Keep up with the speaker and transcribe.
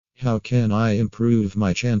How can I improve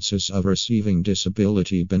my chances of receiving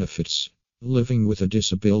disability benefits? Living with a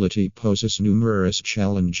disability poses numerous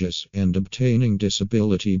challenges, and obtaining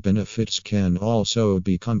disability benefits can also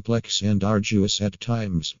be complex and arduous at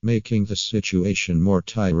times, making the situation more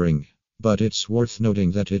tiring. But it's worth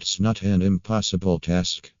noting that it's not an impossible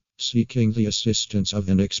task. Seeking the assistance of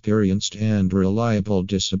an experienced and reliable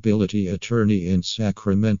disability attorney in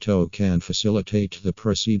Sacramento can facilitate the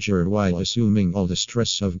procedure while assuming all the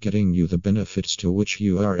stress of getting you the benefits to which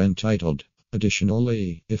you are entitled.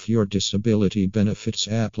 Additionally, if your disability benefits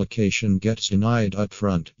application gets denied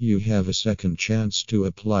upfront, you have a second chance to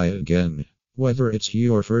apply again. Whether it's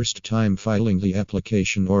your first time filing the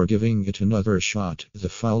application or giving it another shot, the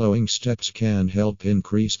following steps can help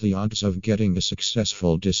increase the odds of getting a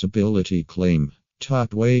successful disability claim.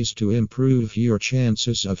 Top ways to improve your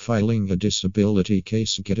chances of filing a disability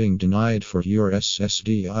case. Getting denied for your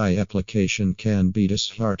SSDI application can be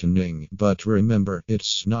disheartening, but remember,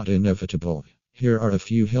 it's not inevitable. Here are a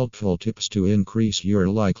few helpful tips to increase your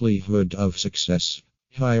likelihood of success.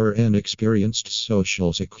 Hire an experienced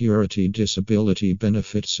Social Security disability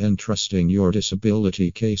benefits. Entrusting your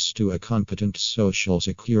disability case to a competent Social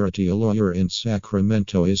Security lawyer in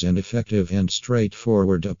Sacramento is an effective and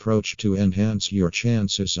straightforward approach to enhance your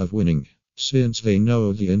chances of winning. Since they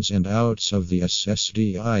know the ins and outs of the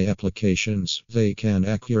SSDI applications, they can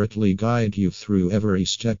accurately guide you through every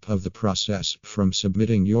step of the process, from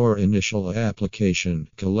submitting your initial application,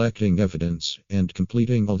 collecting evidence, and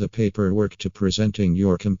completing all the paperwork to presenting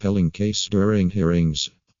your compelling case during hearings.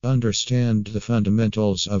 Understand the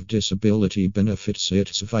fundamentals of disability benefits.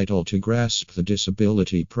 It's vital to grasp the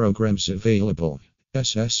disability programs available.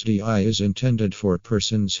 SSDI is intended for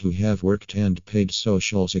persons who have worked and paid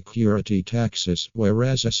Social Security taxes,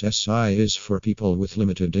 whereas SSI is for people with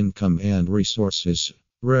limited income and resources.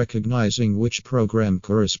 Recognizing which program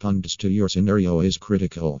corresponds to your scenario is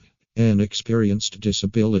critical. An experienced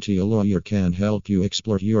disability lawyer can help you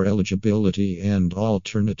explore your eligibility and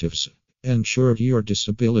alternatives. Ensure your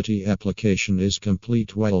disability application is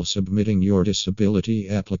complete while submitting your disability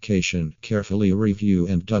application. Carefully review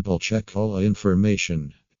and double-check all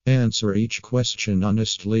information. Answer each question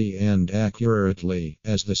honestly and accurately,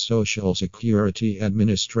 as the Social Security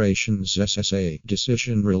Administration's SSA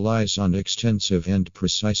decision relies on extensive and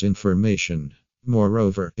precise information.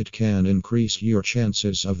 Moreover, it can increase your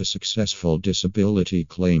chances of a successful disability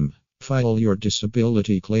claim. File your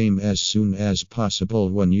disability claim as soon as possible.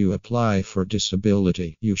 When you apply for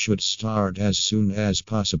disability, you should start as soon as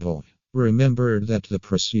possible. Remember that the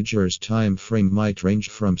procedure's time frame might range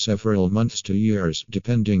from several months to years,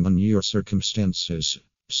 depending on your circumstances.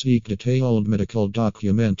 Seek detailed medical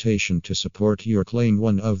documentation to support your claim.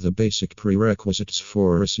 One of the basic prerequisites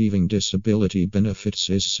for receiving disability benefits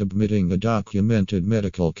is submitting a documented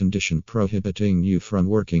medical condition prohibiting you from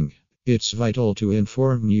working. It's vital to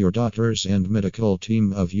inform your doctors and medical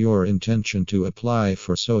team of your intention to apply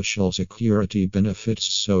for Social Security benefits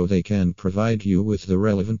so they can provide you with the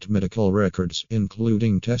relevant medical records,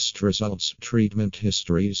 including test results, treatment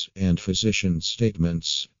histories, and physician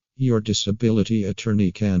statements. Your disability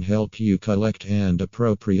attorney can help you collect and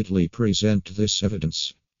appropriately present this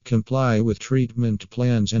evidence. Comply with treatment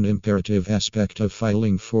plans. An imperative aspect of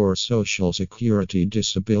filing for Social Security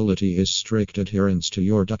disability is strict adherence to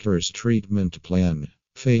your doctor's treatment plan.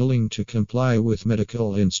 Failing to comply with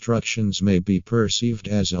medical instructions may be perceived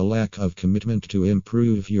as a lack of commitment to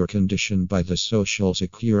improve your condition by the Social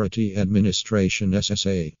Security Administration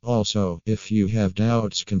SSA. Also, if you have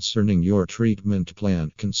doubts concerning your treatment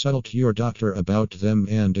plan, consult your doctor about them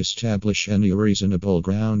and establish any reasonable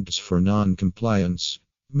grounds for non-compliance.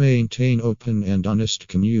 Maintain open and honest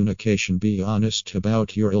communication. Be honest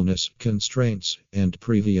about your illness, constraints, and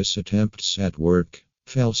previous attempts at work.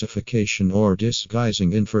 Falsification or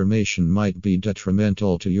disguising information might be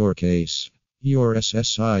detrimental to your case. Your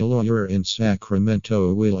SSI lawyer in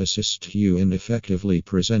Sacramento will assist you in effectively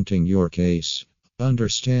presenting your case.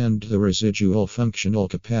 Understand the residual functional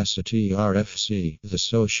capacity RFC. The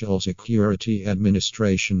Social Security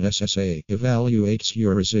Administration SSA evaluates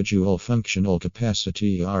your residual functional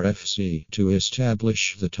capacity RFC to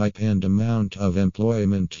establish the type and amount of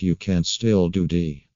employment you can still do.